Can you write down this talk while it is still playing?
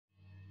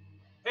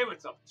Hey,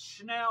 what's up,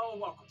 Chanel?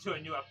 Welcome to a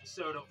new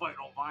episode of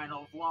Vital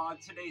Vinyl Vlog.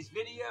 Today's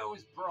video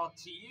is brought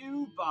to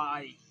you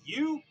by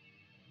you.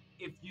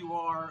 If you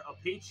are a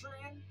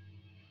patron,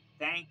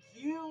 thank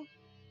you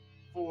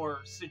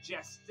for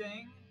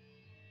suggesting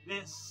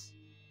this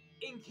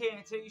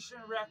Incantation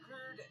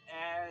record.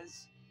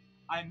 As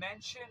I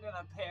mentioned in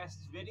a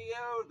past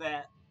video,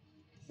 that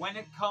when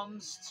it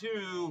comes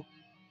to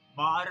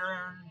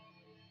modern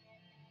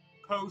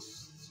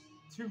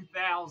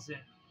post-2000s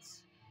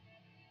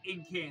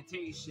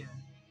Incantation,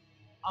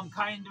 I'm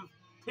kind of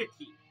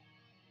picky.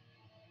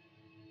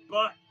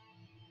 But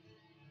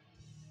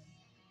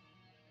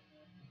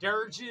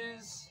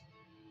Dirges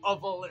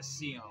of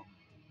Elysium,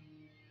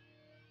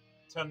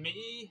 to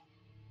me,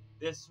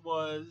 this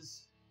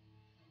was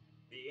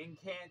the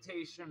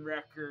Incantation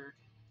record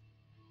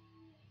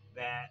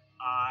that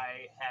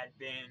I had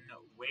been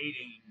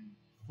waiting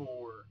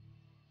for.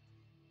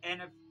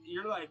 And if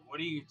you're like, what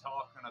are you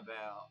talking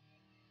about?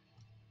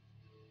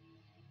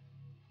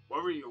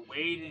 What were you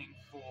waiting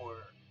for?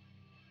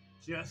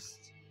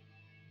 Just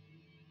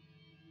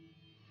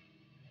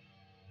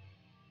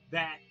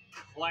that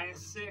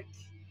classic,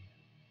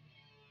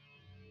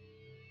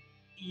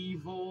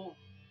 evil,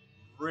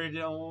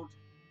 riddled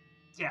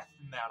death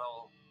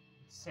metal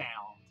sound.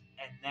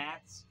 And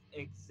that's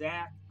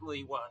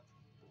exactly what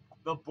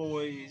the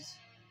boys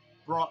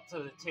brought to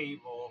the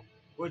table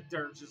with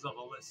Dirges of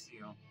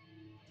Elysium.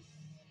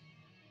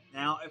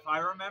 Now, if I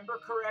remember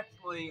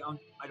correctly,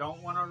 I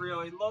don't want to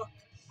really look,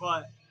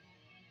 but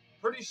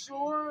pretty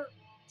sure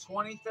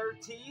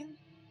 2013.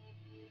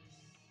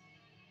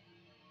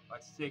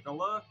 Let's take a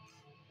look.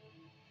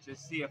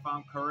 Just see if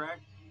I'm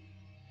correct.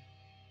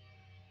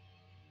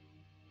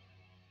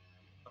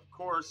 Of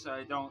course,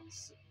 I don't.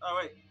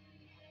 Oh, wait.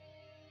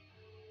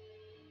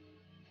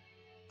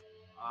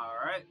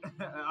 Alright.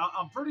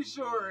 I'm pretty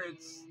sure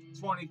it's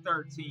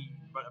 2013.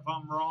 But if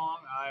I'm wrong,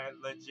 I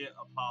legit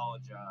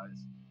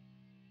apologize.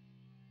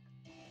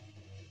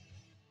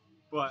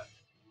 But,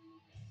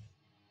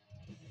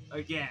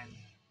 again,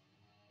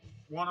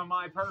 one of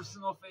my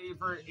personal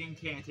favorite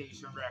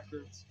Incantation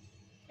records.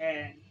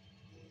 And,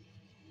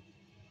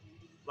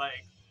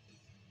 like,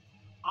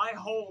 I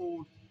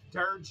hold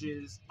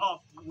Dirges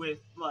up with,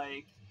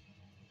 like,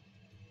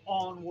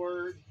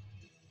 Onward,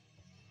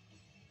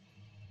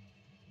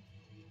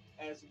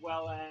 as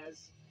well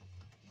as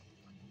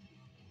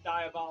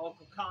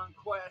Diabolical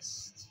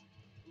Conquest,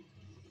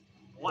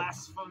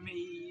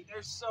 Blasphemy.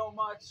 There's so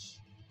much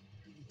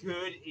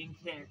good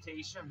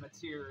Incantation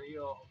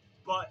material,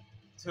 but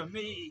to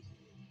me,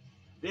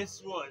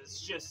 this was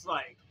just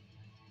like,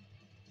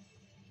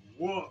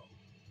 whoa.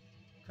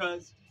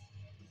 Because,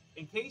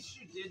 in case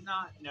you did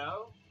not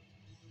know,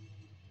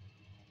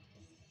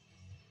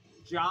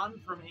 John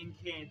from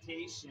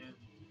Incantation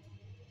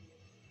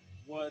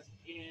was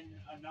in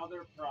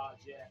another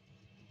project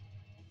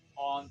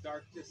on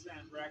Dark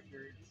Descent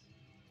Records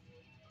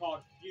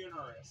called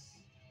Funerus.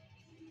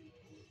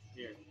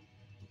 Here.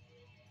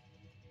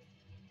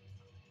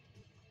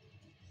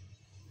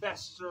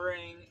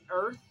 Festering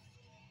Earth.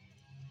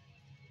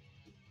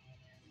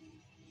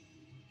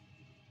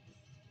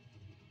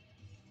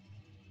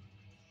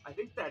 I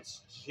think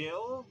that's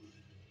Jill.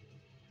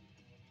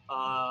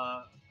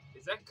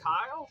 Is that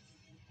Kyle?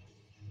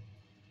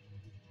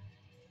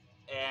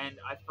 And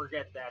I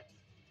forget that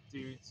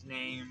dude's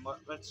name.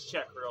 Let's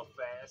check real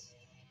fast.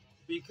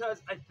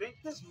 Because I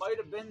think this might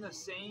have been the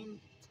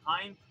same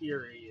time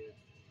period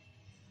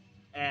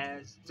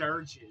as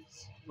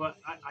Dirges. But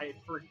I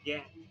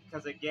forget.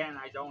 Because again,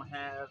 I don't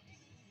have...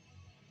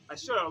 I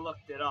should have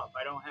looked it up.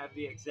 I don't have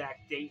the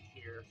exact date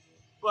here.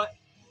 But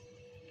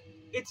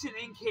it's an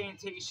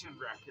Incantation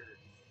record.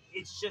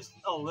 It's just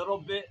a little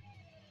bit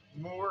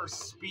more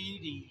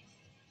speedy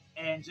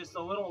and just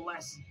a little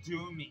less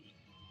doomy.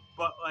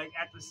 But, like,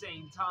 at the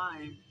same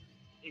time,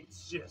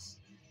 it's just,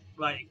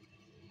 like,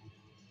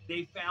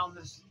 they found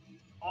this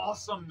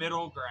awesome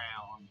middle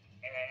ground.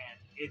 And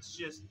it's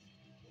just,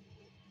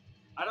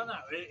 I don't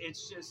know.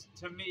 It's just,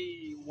 to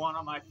me, one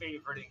of my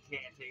favorite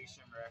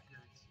Incantation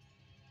records.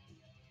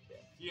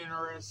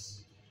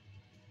 Funerus,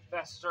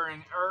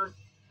 Festering Earth.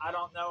 I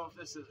don't know if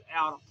this is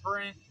out of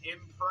print, in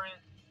print,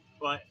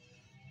 but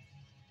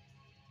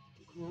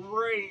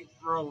great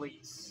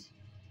release.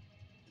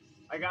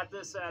 I got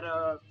this at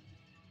a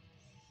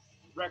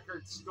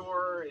record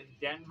store in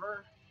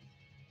Denver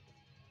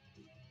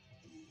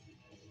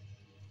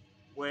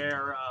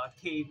where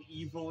Cave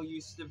Evil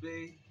used to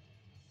be.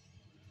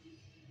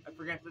 I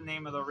forget the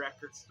name of the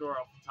record store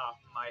off the top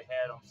of my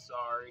head, I'm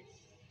sorry.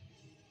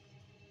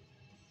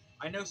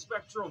 I know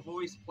Spectral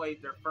Voice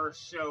played their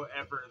first show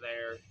ever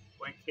there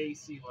when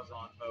Casey was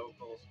on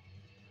vocals.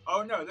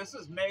 Oh no, this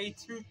is May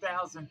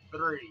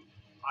 2003.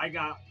 I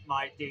got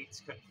my dates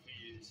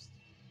confused.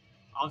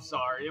 I'm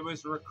sorry, it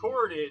was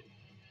recorded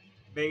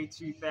May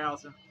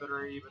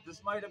 2003, but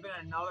this might have been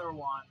another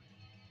one.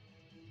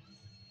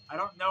 I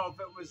don't know if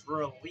it was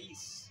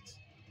released.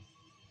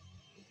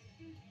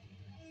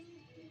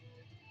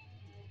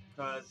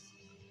 Because,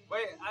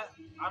 wait,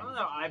 I don't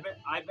know.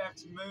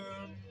 Ibex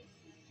Moon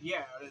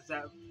Yeah, is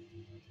that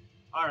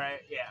all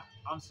right? Yeah,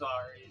 I'm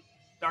sorry.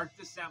 Dark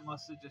Descent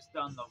must have just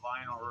done the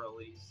vinyl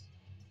release.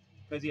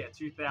 Because yeah,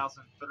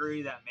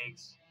 2003. That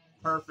makes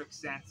perfect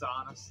sense,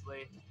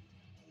 honestly.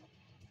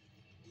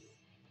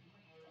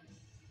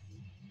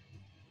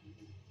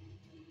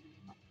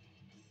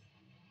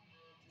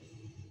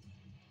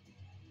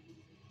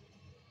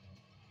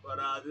 But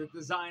the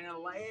design and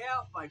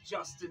layout by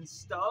Justin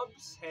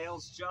Stubbs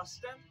hails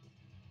Justin,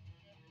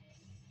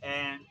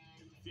 and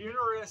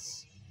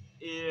Funerus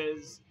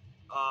is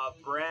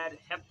Brad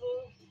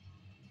Heppel,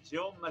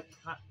 Jill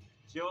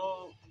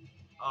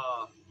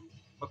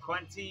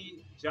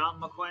McQuenty, John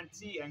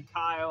McQuenty, and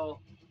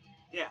Kyle.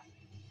 Yeah,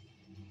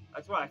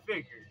 that's what I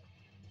figured.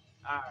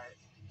 All right,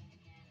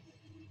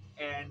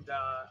 and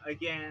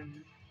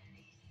again,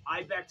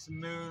 Ibex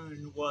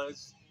Moon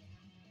was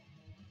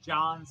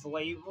John's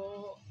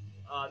label.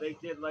 They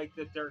did like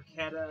the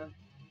Dirketa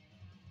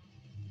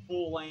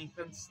full length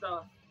and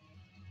stuff,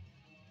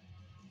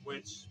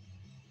 which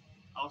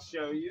I'll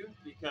show you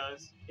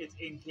because it's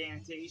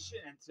Incantation,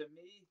 and to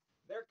me,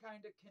 they're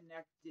kind of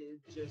connected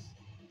just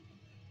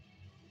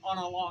on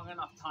a long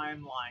enough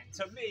timeline.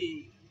 To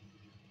me,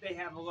 they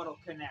have a little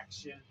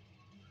connection,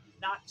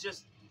 not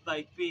just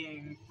like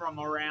being from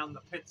around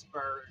the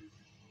Pittsburgh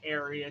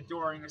area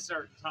during a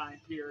certain time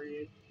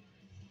period,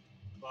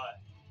 but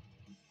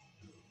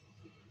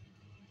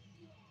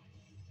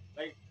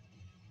like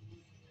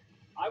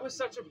I was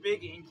such a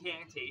big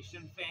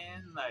Incantation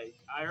fan. Like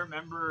I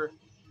remember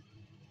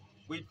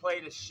we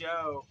played a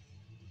show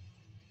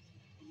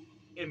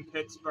in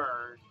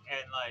Pittsburgh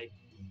and like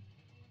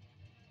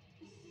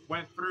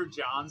went through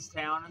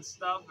Johnstown and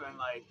stuff, and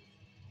like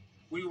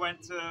we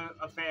went to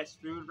a fast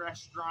food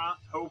restaurant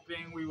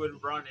hoping we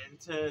would run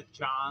into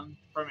John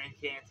from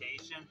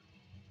Incantation.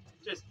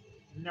 Just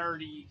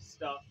nerdy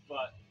stuff,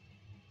 but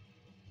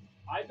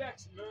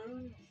Ibex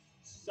Moon,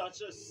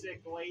 such a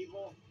sick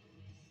label.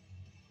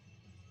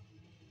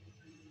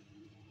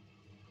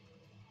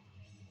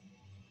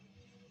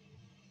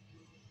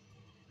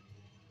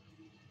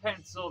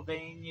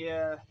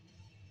 Pennsylvania,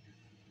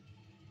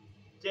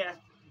 Death,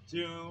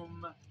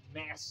 Doom,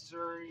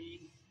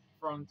 Mastery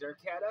from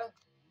Dirketa.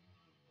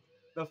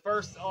 The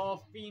first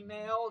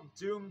all-female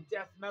doom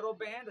death metal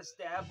band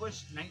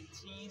established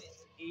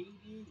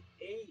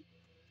 1988.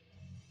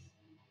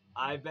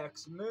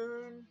 Ibex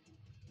Moon.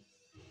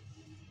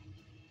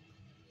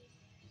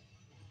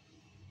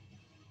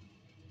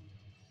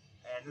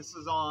 And this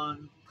is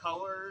on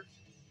colored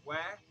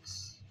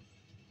wax.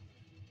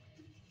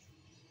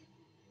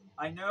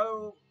 I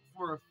know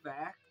for a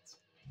fact,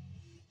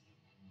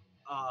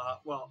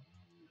 well,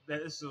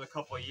 that this was a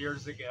couple of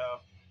years ago,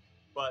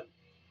 but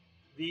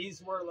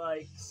these were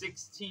like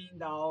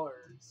 $16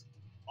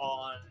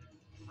 on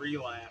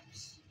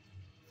Relapse.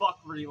 Fuck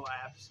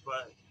Relapse,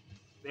 but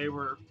they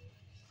were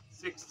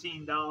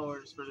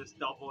 $16 for this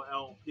double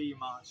LP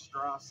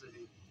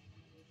monstrosity.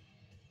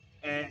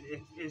 And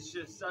it's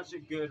just such a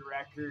good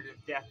record.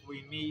 If Death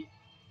We Meet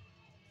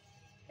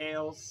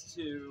hails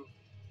to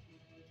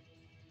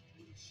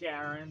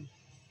Sharon.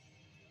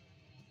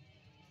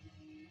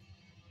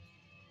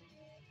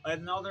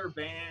 Another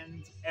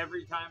band,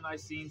 every time I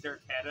seen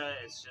Dirketa,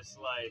 it's just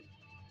like,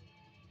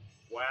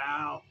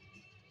 wow.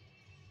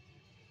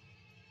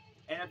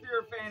 And if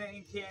you're a fan of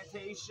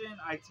Incantation,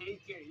 I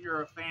take it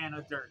you're a fan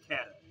of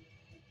Dirketa.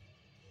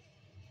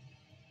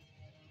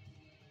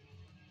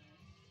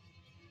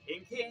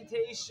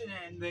 Incantation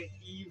and the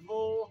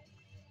evil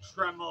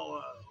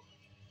tremolo.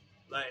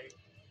 Like,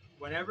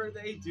 whenever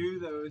they do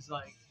those,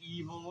 like,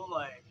 evil,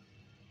 like,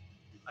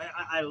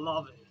 I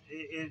love it.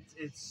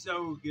 It's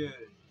so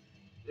good.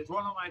 It's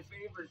one of my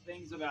favorite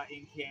things about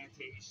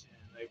Incantation,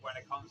 like, when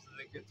it comes to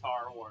the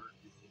guitar work.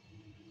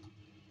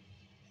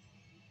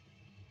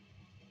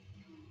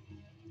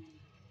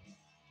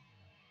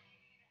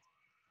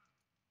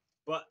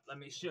 But let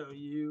me show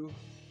you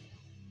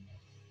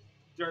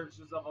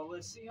Dirges of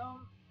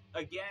Elysium.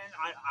 Again,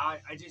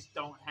 I just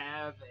don't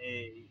have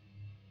a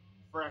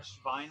fresh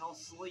vinyl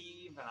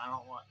sleeve, and I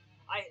don't want.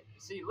 I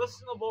see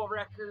listenable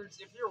records.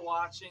 If you're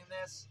watching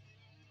this,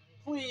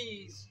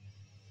 please,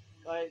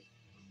 like,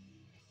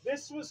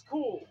 this was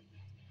cool.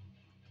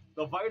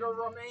 The Vital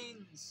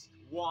Remains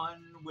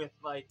one with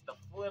like the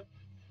flip,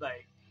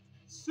 like,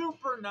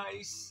 super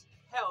nice.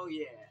 Hell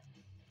yeah!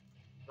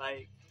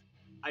 Like,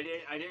 I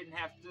didn't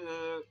have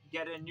to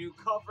get a new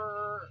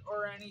cover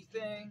or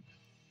anything.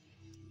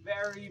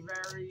 Very,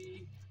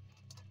 very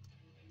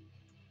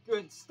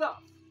good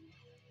stuff.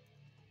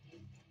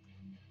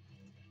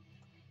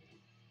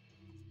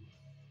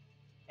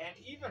 And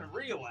even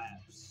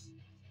Relapse.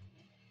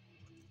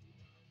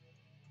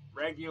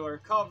 Regular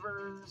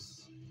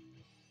covers.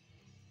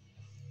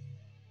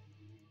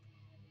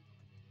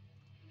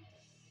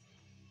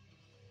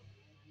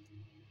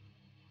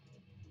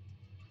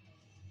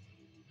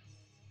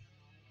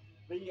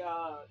 The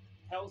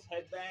Hell's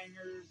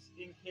Headbangers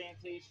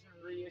Incantation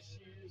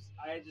reissues,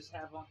 I just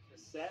have on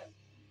cassette.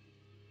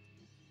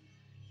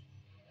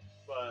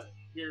 But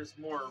here's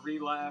more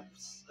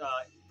Relapse,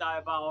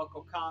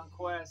 Diabolical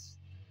Conquest.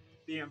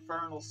 The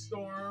Infernal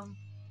Storm.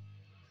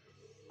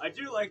 I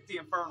do like the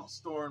Infernal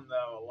Storm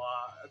though a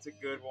lot. That's a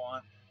good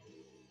one.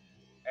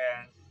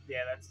 And yeah,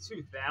 that's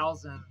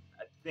 2000,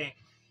 I think.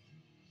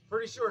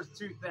 Pretty sure it's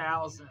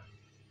 2000.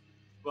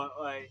 But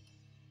like,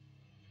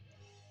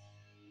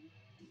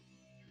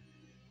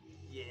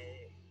 yeah,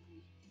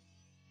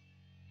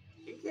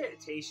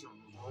 Incantation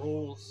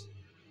rules.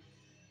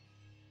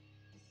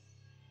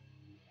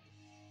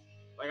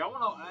 Like I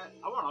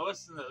wanna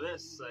listen to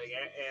this like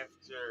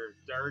after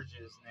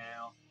Dirges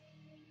now.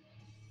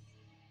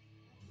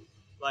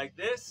 Like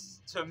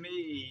this to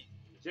me,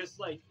 just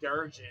like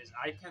Dirges,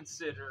 I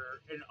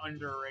consider an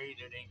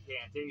underrated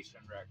Incantation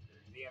record.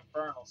 The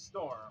Infernal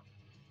Storm.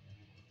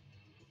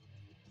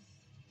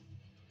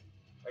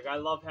 Like I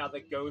love how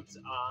the goat's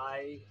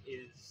eye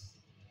is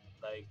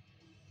like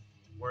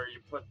where you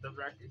put the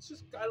record. It's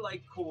just I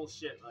like cool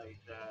shit like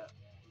that.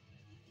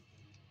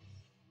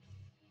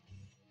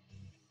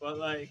 But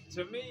like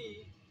to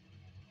me,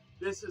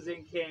 this is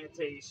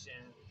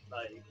Incantation.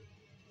 Like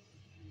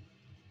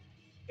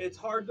it's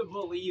hard to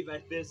believe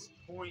at this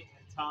point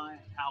in time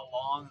how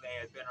long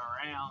they have been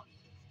around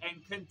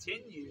and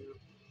continue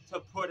to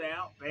put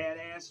out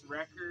badass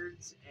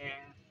records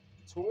and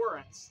tour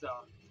and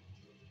stuff.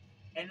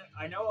 And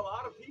I know a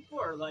lot of people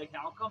are like,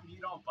 how come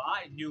you don't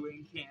buy new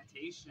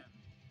Incantation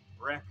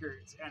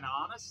records? And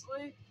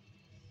honestly,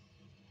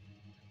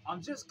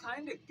 I'm just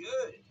kind of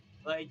good.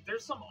 Like,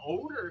 there's some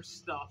older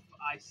stuff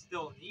I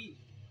still need.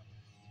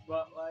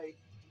 But, like,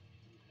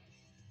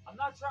 I'm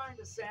not trying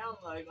to sound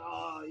like,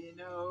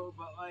 oh,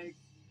 but, like,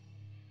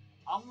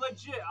 I'm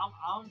legit.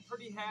 I'm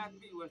pretty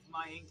happy with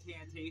my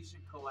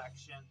Incantation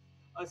collection.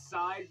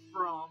 Aside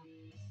from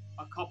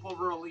a couple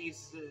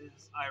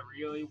releases I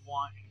really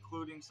want,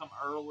 including some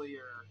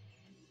earlier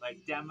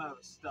like demo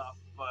stuff.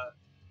 But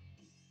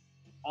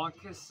on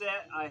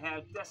cassette, I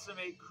have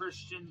Decimate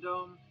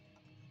Christendom,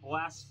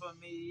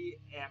 Blasphemy,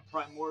 and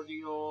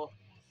Primordial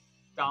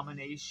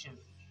Domination.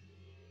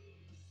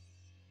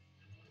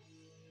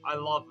 I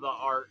love the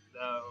art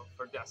though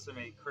for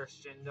Decimate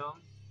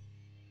Christendom.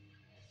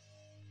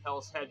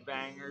 Hell's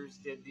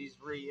Headbangers did these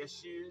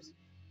reissues.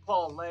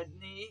 Paul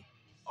Ledney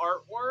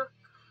artwork.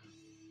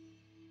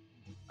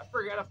 I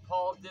forget if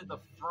Paul did the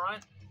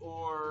front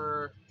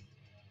or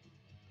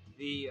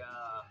the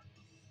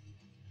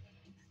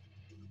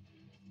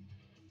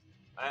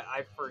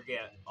I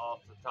forget off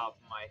the top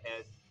of my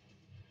head.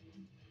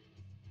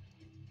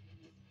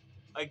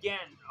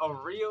 Again, a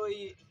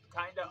really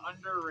kind of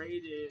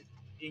underrated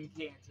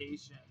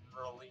Incantation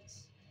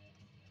release.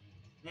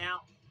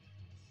 Now,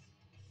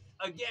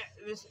 again,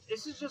 this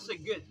is just a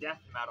good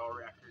death metal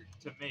record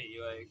to me.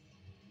 Like,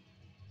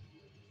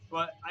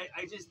 but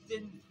I just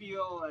didn't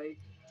feel like.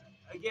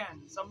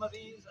 Again, some of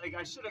these, like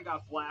I should have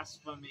got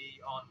Blasphemy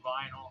on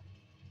vinyl,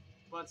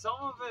 but some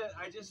of it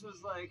I just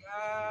was like,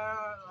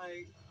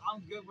 like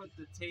I'm good with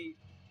the tape.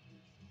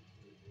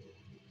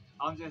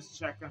 I'm just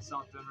checking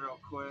something real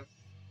quick.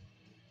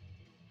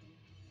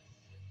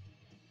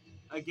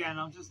 Again,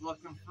 I'm just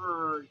looking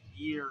for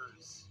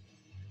years.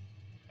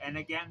 And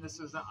again, this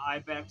is an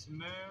Ibex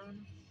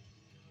Moon.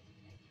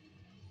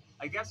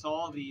 I guess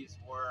all these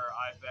were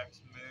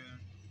Ibex Moon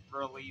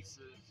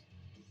releases.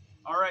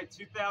 Alright,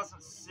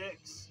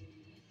 2006.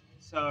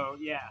 So,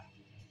 yeah.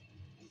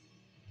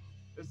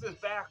 This is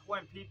back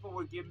when people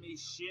would give me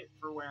shit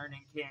for wearing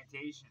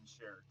Incantation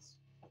shirts.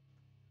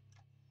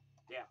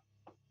 Yeah.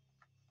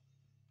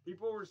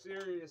 People were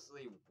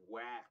seriously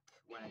whack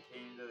when it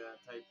came to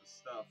that type of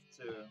stuff,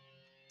 too.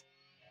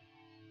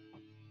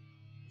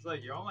 It's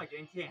like, you don't like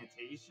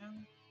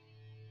Incantation?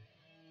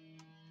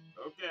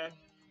 Okay.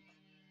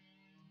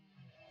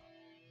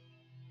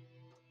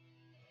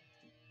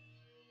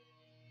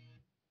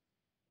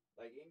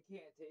 Like,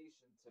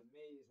 Incantation, to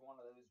me, is one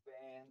of those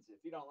bands,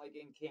 if you don't like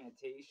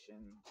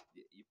Incantation,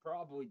 you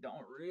probably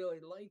don't really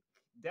like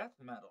death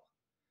metal.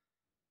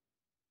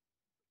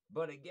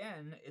 But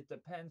again, it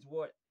depends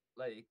what,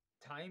 like,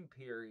 time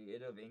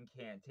period of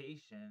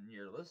Incantation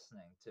you're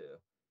listening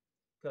to.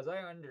 Because I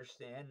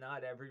understand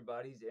not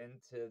everybody's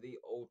into the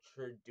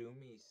ultra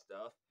doomy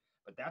stuff,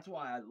 but that's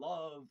why I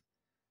love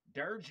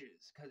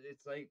Dirges, because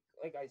it's like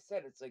I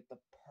said, it's like the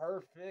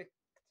perfect,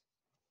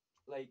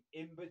 like,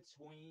 in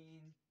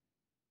between,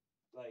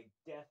 like,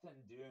 death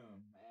and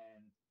doom.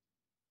 And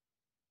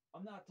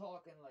I'm not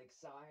talking like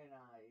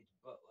cyanide,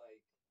 but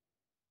like,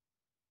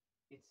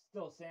 it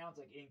still sounds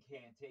like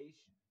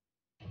Incantation.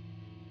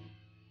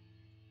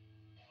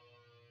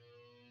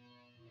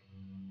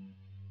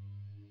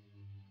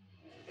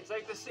 It's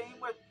like the same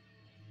with,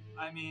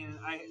 I mean,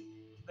 I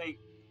like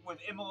with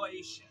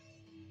Immolation.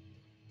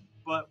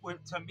 But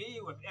to me,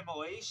 with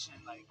Immolation,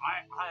 like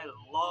I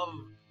love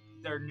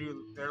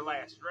their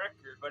last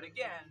record. But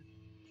again,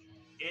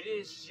 it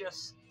is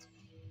just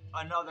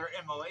another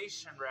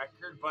Immolation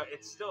record, but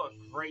it's still a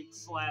great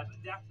slab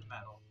of death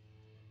metal.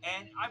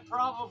 And I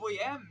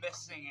probably am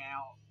missing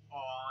out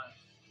on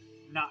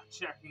not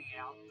checking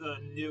out the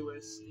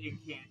newest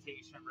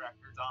Incantation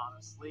records,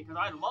 honestly, because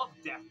I love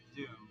Death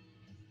Doom.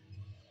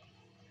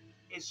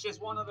 it's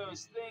just one of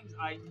those things.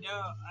 I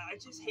know. I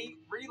just hate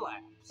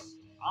Relapse.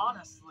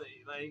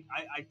 Honestly, like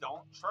I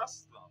don't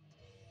trust them.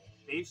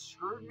 They've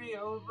screwed me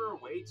over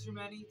way too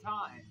many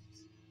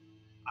times.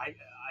 I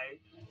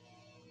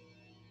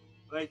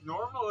like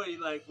normally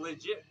like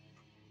legit.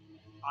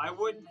 I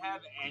wouldn't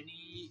have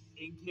any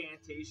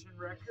Incantation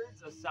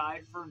records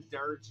aside from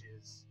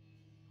Dirges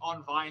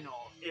on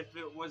vinyl if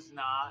it was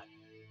not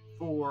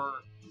for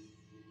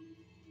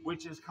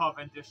Witch's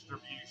Coven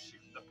distribution,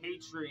 the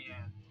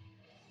Patreon.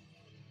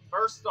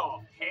 First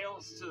off,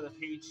 hails to the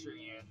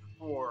Patreon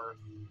for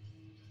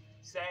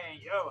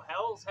saying, yo,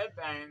 Hell's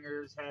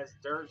Headbangers has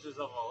Dirges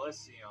of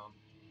Elysium.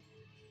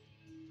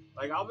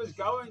 Like, I was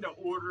going to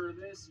order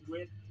this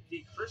with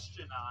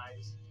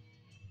De-Christianized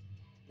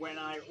when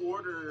I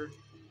ordered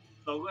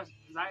the list.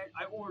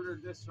 I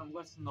ordered this from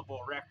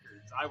Listenable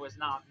Records. I was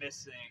not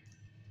missing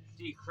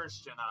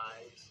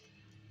De-Christianized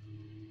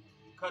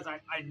because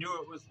I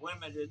knew it was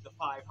limited to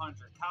 500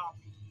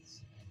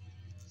 copies.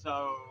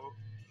 So,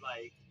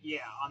 like,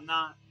 yeah,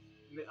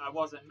 I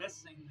wasn't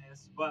missing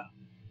this, but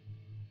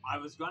I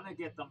was gonna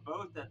get them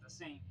both at the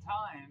same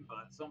time,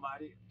 but so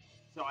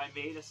I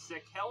made a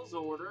sick Hell's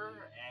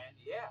order, and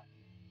yeah,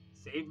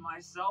 saved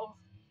myself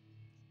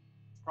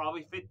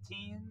probably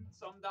 $15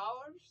 some.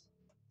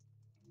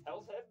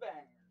 Hell's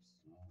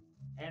Headbangers,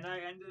 and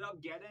I ended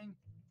up getting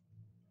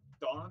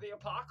Dawn of the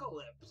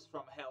Apocalypse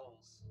from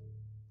Hell's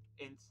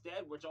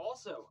instead, which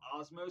also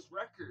Osmos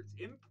Records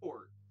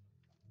import.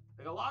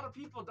 Like, a lot of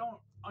people don't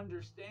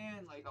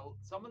understand like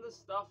some of the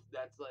stuff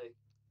that's like,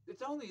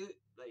 it's only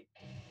like,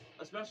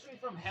 especially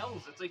from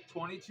Hell's, it's like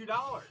 $22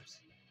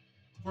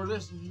 for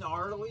this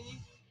gnarly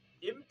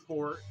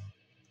import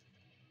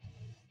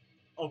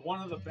of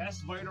one of the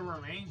best Vital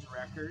Remains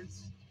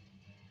records.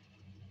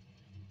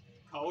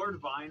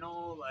 Colored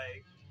vinyl,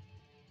 like,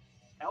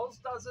 Hell's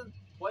doesn't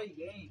play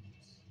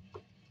games.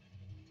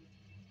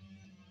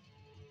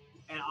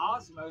 And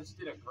Osmos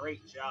did a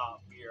great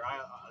job here. I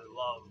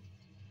love.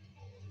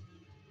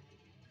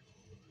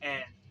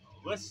 And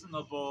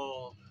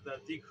Listenable, the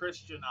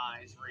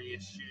De-Christianized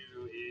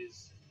reissue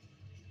is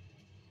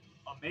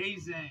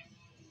amazing.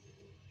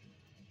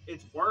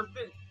 It's worth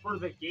it for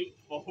the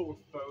gatefold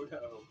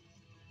photo.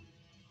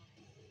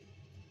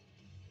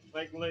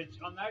 Like,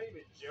 I'm not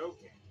even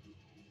joking.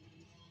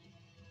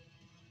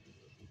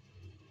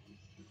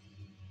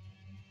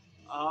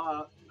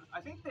 I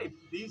think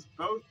these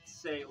both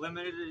say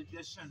limited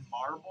edition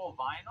marble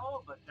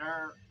vinyl, but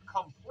they're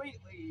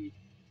completely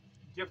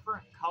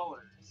different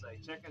colors.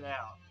 Like, check it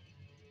out.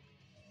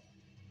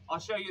 I'll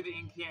show you the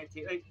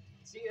Incantation. Like,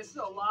 see, this is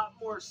a lot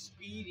more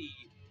speedy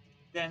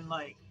than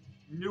like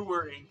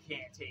newer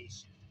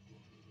Incantation,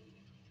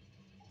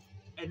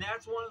 and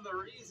that's one of the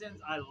reasons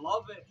I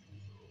love it.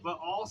 But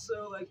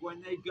also, like,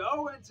 when they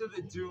go into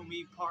the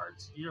doomy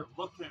parts, you're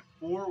looking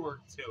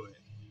forward to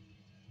it,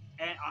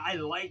 and I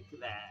like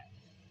that.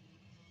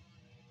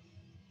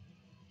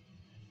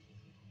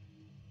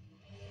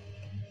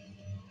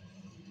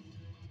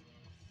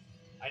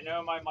 I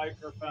know my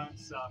microphone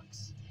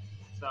sucks,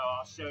 so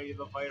I'll show you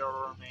the Vital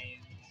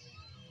Remains.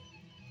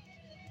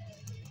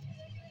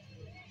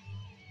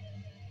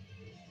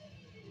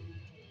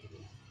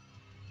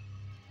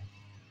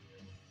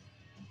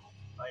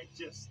 Like,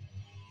 just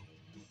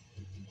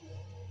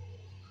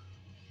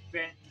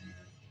Benton,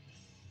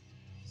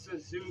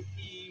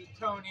 Suzuki,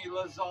 Tony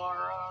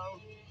Lazzaro,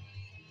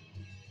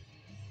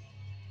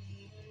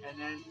 and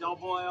then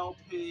double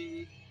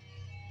LP.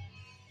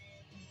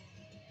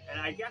 And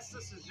I guess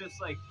this is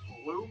just like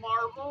blue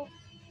marble.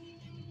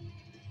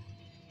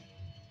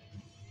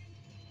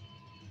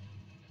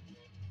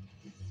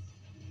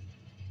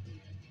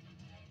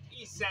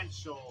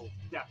 Essential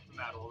death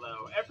metal,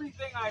 though.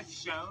 Everything I've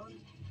shown,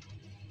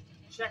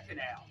 check it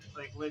out.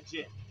 Like,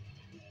 legit.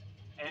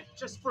 And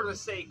just for the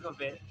sake of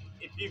it,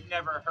 if you've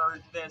never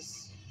heard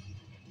this,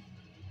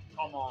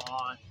 come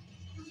on.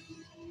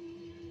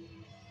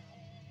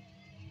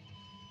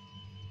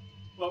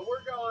 But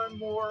we're going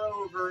more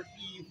over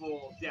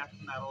evil death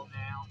metal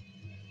now.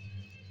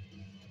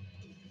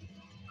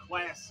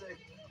 Classic,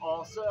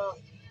 also.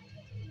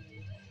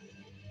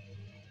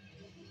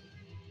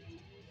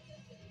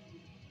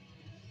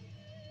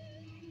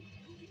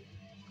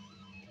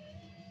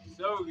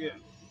 So good.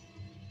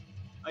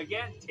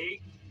 Again,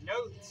 take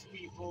notes,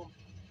 people.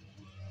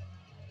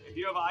 If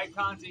you have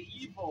Icons of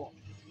Evil,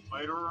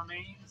 Vital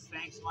Remains,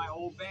 thanks to my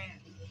old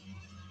band.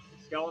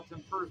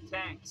 Skeleton Proof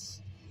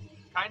Tanks.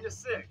 Kind of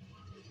sick.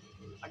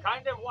 I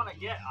kind of want to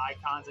get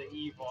Icons of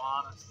Evil,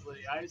 honestly.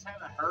 I just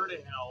haven't heard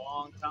it in a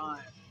long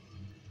time.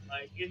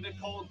 Like, In the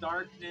Cold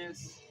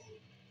Darkness,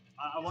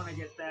 I want to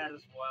get that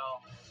as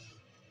well.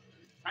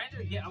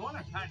 I want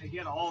to kind of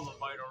get all the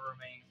Vital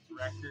Remains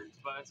records,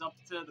 but it's up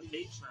to the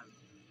patron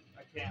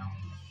account.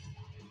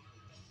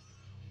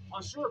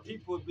 I'm sure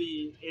people would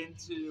be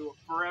into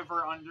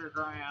Forever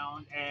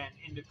Underground and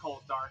Into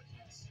Cold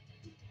Darkness.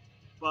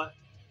 But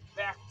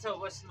back to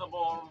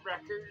Listenable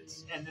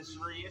Records and this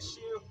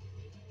reissue.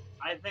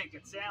 I think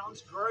it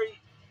sounds great.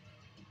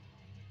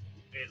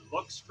 It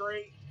looks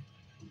great.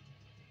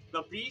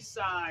 The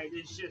B-side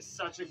is just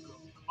such an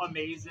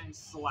amazing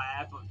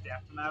slab of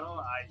death metal.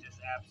 I just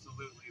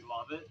absolutely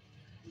love it.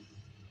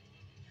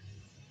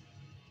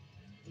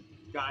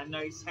 Got a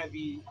nice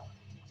heavy,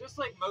 just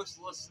like most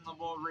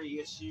listenable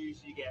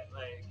reissues, you get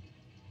like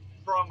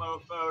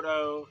promo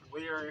photo,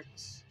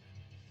 lyrics,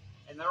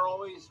 and they're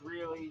always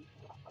really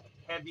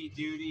heavy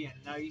duty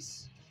and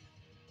nice,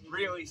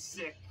 really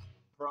sick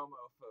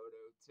promo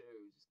photo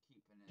too. Just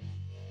keeping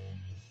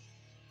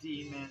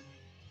it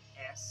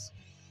demon-esque.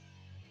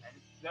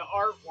 And the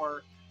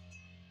artwork,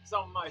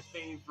 some of my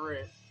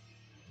favorite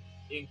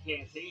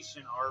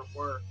Incantation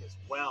artwork as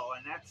well,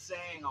 and that's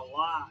saying a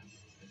lot.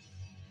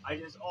 I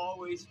just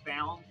always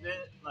found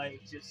it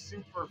like just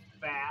super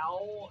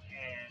foul,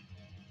 and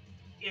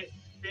it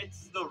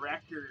fits the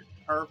record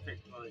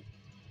perfectly.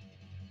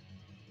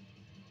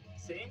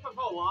 Same with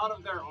a lot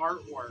of their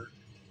artwork.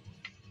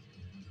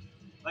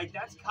 Like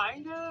that's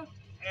kind of,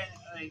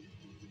 and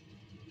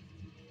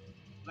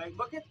like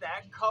look at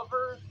that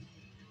cover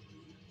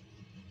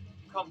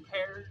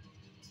compared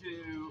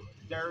to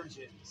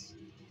Dirges.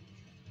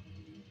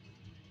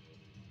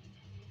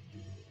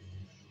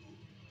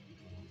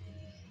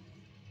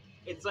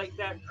 It's like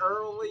that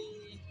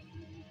early,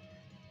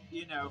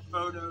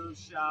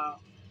 Photoshop.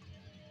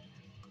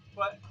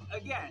 But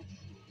again,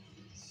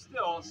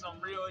 still some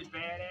really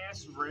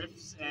badass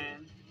riffs,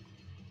 and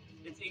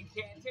it's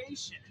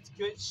Incantation. It's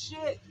good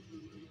shit.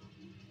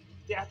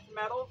 Death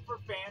metal for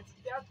fans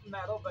of death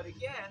metal, but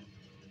again,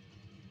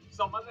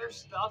 some of their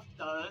stuff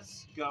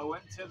does go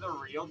into the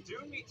real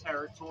Doomy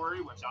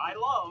territory, which I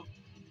love,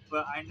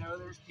 but I know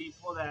there's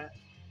people that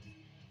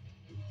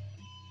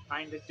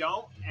kind of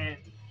don't,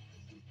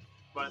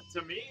 but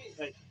to me,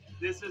 like,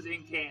 this is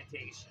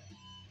Incantation.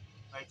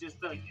 Like,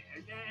 just like,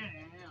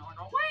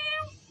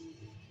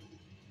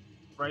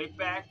 right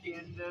back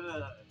into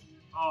the,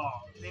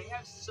 they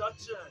have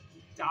such a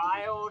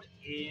dialed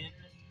in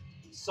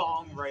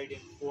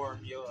songwriting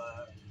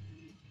formula.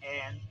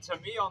 And to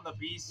me, on the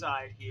B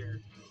side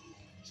here,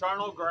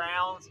 Charnel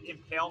Grounds,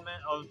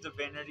 Impalement of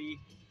Divinity,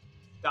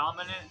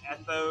 Dominant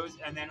Ethos,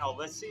 and then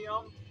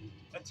Elysium,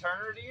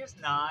 Eternity is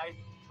Nigh,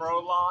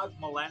 Prologue,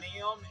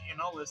 Millennium in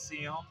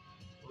Elysium,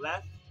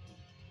 Leth,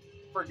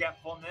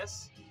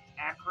 Forgetfulness,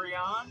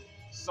 Acreon,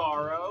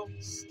 Sorrow,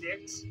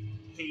 Styx,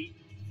 Hate,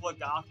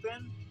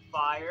 Phlegothen,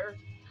 Fire,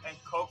 and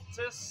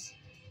Coctus,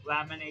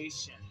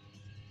 Lamination.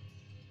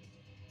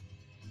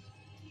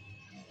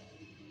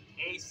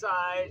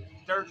 A-side,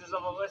 Dirges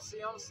of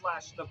Elysium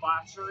 /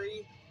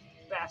 Debauchery,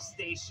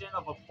 Bastation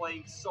of a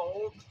Plagued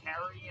Soul,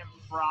 Carrion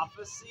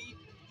Prophecy,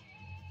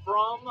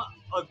 from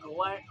a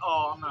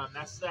I'm gonna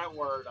mess that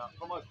word up.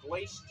 From a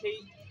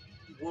glaciate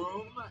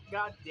womb,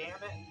 god damn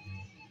it.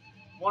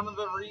 One of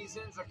the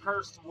reasons a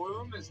cursed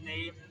womb is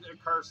named a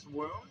cursed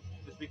womb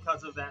is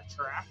because of that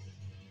track.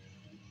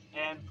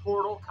 And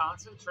Portal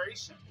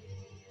Concentration.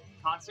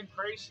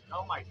 Consecration,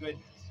 oh my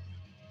goodness.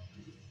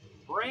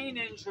 Brain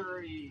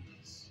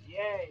injuries,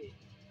 yay.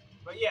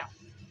 But yeah,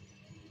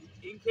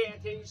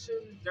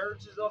 Incantation,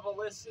 Dirges of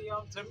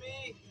Elysium, to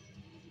me,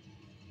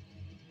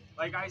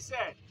 like I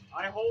said,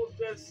 I hold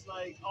this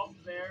like up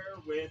there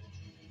with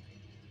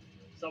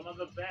some of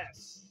the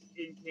best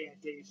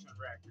Incantation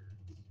records.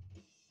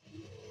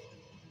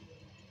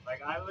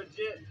 Like I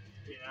legit,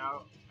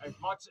 as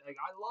much like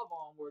I love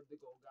Onward to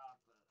Golgotha.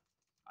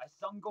 I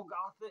sung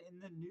Golgotha in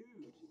the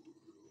nude.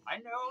 I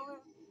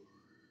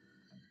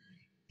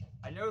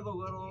know the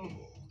little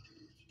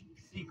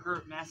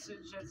secret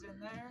message that's in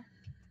there,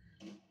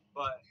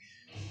 but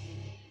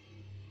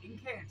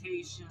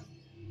Incantation,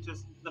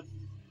 just the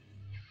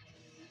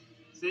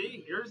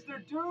see, here's their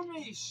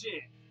Doomy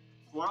shit.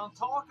 That's what I'm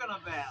talking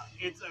about.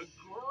 It's a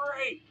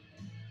great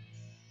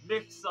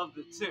mix of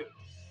the two,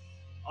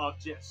 of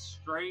just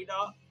straight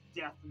up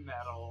death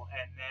metal,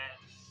 and then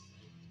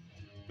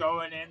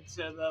going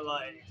into the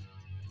like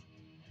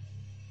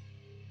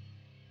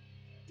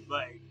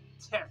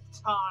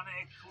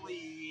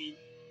tectonically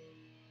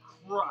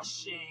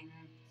crushing.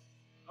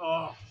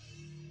 Oh,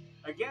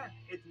 again,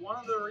 it's one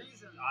of the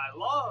reasons I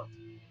love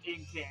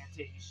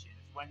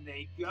Incantations when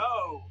they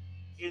go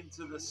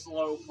into the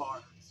slow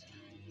parts.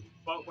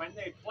 But when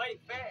they play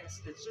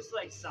fast, it's just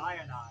like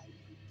Cyanide.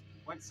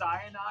 When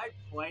Cyanide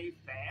play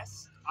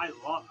fast, I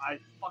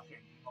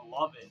fucking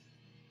love it.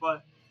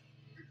 But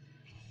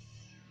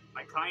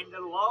I kind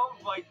of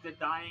love like the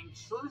Dying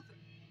Truth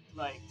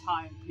like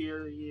time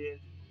period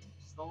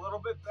just a little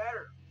bit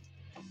better.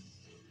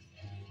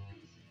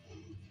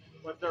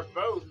 But they're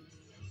both,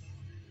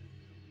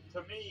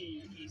 to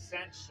me,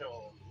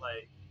 essential.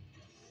 Like,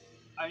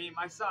 I mean,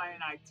 my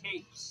Cyanide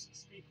tapes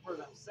speak for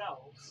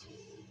themselves.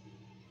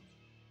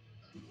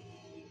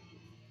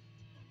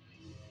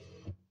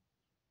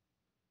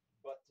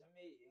 But to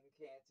me,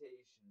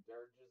 Incantation,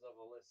 Dirges of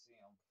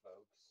Elysium,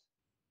 folks.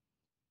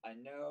 I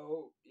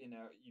know,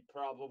 you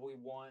probably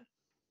want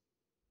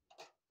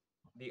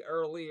the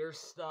earlier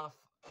stuff,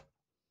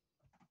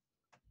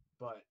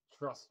 but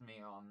trust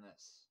me on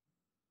this.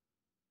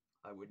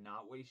 I would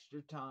not waste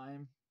your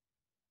time.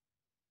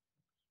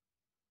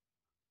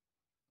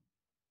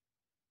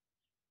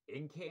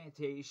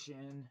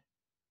 Incantation,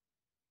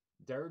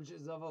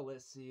 Dirges of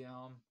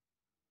Elysium.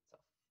 It's a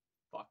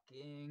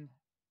fucking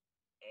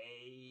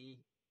A+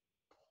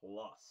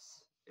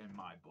 in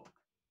my book.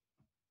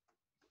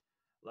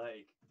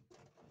 Like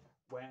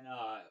when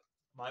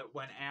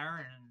when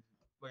Aaron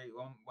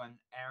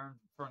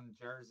from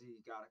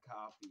Jersey got a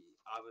copy,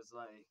 I was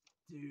like,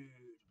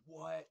 dude,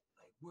 what?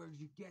 Like, where'd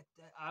you get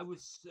that? I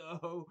was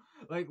so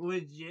like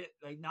legit,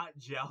 like not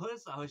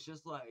jealous. I was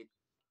just like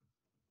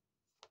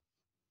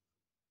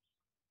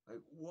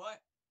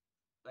what?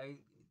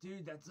 Like,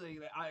 dude, that's like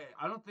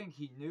I don't think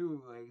he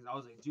knew. Like, I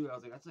was like, dude,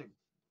 that's like,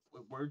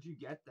 where'd you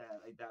get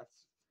that? Like,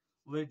 that's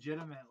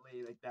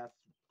legitimately like that's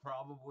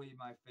probably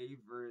my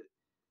favorite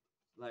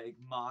like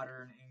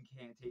modern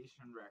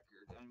incantation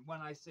record. And when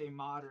I say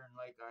modern,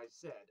 like I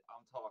said,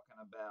 I'm talking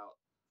about,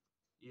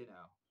 you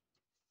know,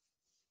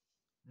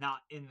 not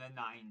in the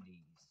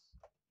 90s.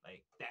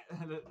 Like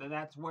that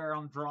that's where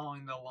I'm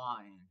drawing the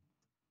line.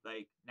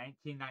 Like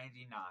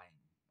 1999.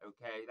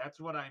 Okay? That's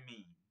what I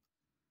mean.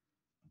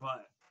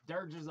 But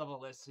Dirges of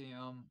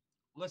Elysium,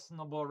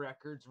 listenable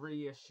records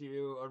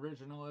reissue,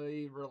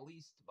 originally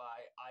released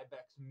by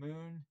Ibex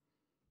Moon,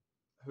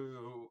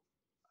 who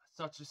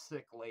such a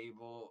sick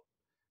label.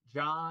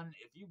 John,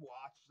 if you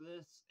watch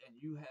this and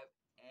you have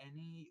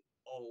any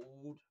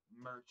old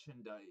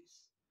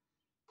merchandise,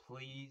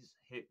 please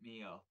hit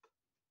me up.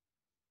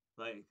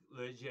 Like,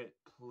 legit,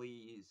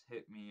 please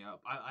hit me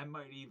up. I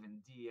might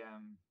even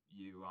DM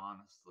you,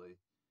 honestly.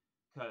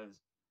 Because,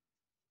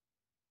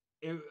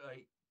 it,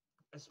 like,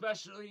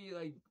 especially,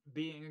 like,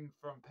 being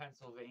from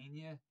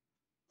Pennsylvania,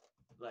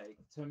 like,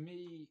 to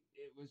me,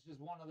 it was just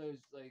one of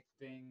those, like,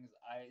 things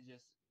I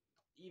just,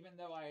 even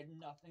though I had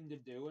nothing to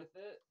do with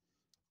it,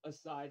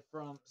 aside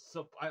from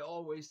I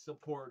always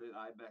supported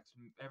Ibex.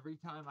 Every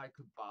time I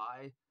could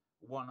buy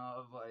one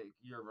of like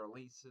your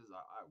releases,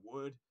 I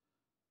would.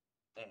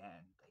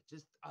 And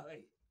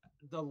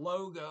the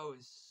logo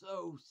is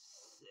so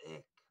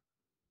sick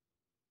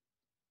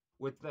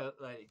with the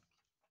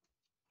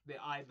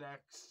the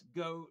Ibex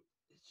goat.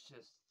 It's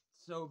just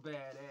so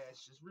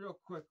badass. Just real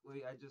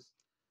quickly, I just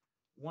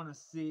want to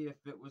see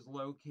if it was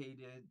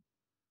located.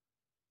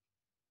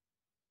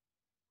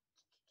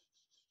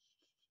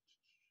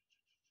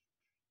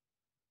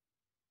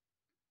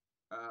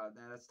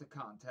 That's the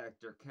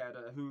contactor,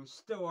 Keta, who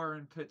still are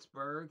in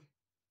Pittsburgh.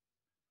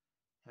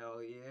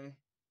 Hell yeah.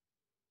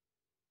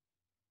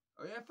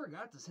 Oh yeah, I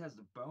forgot this has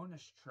the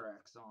bonus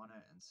tracks on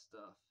it and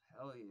stuff.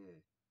 Hell yeah.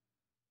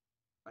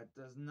 It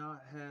does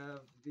not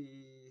have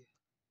the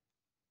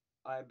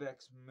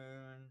Ibex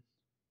Moon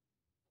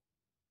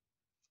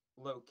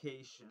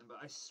location, but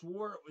I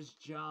swore it was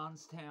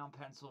Johnstown,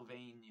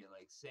 Pennsylvania,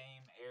 like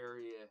same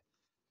area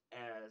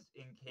as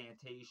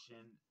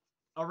Incantation,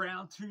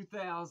 around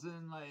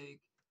 2006,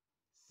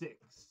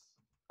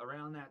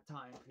 around that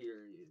time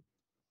period.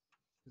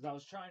 Because I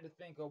was trying to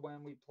think of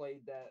when we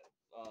played that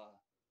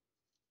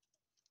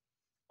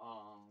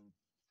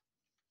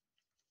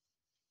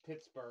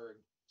Pittsburgh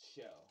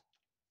show.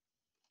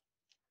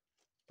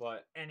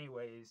 But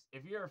anyways,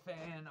 if you're a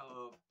fan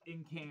of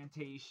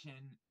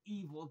Incantation,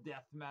 evil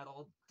death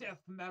metal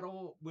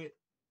with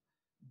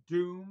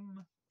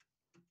doom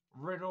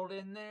riddled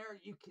in there,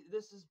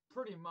 this is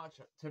pretty much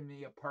to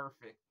me a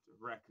perfect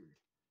record.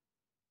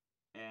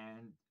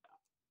 And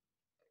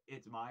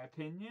it's my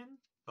opinion,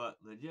 but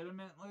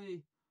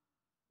legitimately,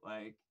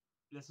 like,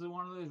 this is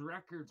one of those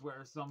records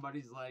where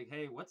somebody's like,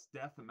 hey, what's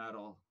death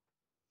metal?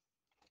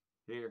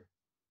 Here,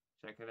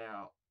 check it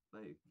out.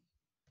 Like,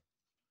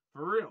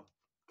 for real.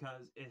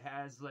 Because it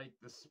has, like,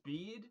 the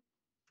speed,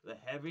 the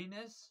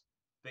heaviness,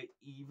 the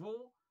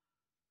evil.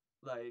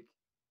 Like,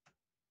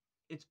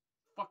 it's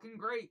fucking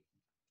great.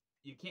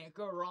 You can't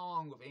go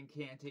wrong with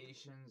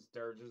Incantation's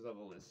Dirges of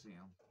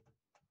Elysium.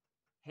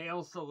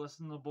 Hails to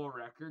Listenable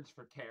Records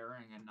for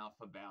caring enough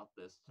about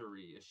this to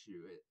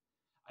reissue it.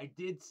 I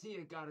did see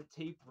it got a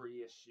tape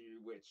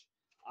reissue, which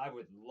I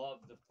would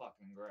love to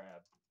fucking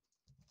grab.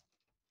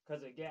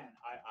 Because again,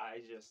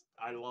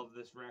 I love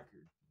this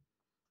record.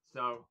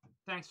 So,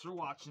 thanks for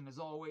watching. As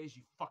always,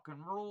 you fucking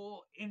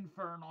rule.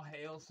 Infernal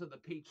hails to the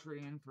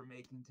Patreon for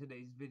making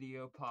today's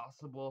video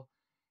possible.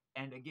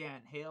 And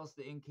again, hails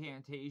to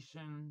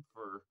Incantation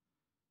for,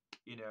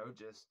 you know,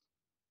 just,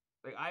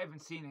 like, I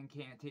haven't seen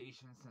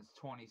Incantation since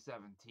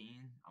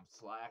 2017. I'm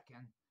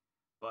slacking.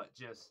 But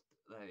just,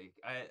 like,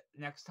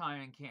 next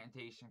time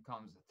Incantation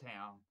comes to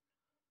town,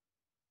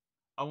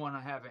 I want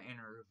to have an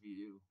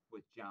interview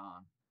with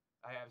John.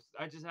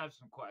 I just have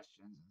some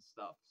questions and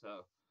stuff,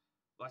 so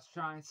let's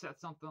try and set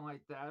something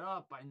like that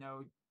up. I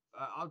know,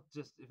 I'll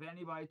just, if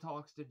anybody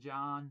talks to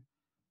John,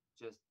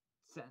 just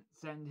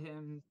send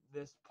him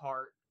this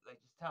part.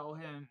 Like, just tell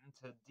him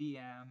to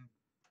DM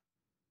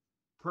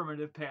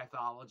Primitive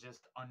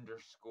Pathologist _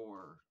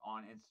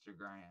 on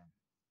Instagram.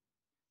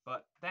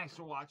 But thanks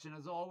for watching.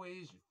 As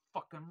always, you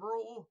fucking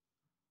rule.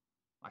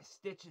 My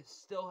stitches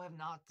still have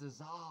not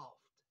dissolved.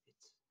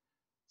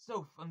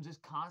 So I'm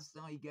just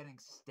constantly getting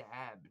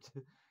stabbed.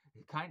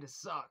 It kind of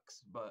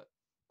sucks, but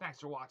thanks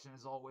for watching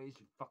as always.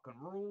 You fucking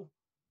rule.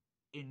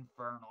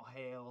 infernal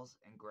hails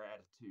and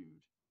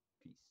gratitude.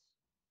 Peace.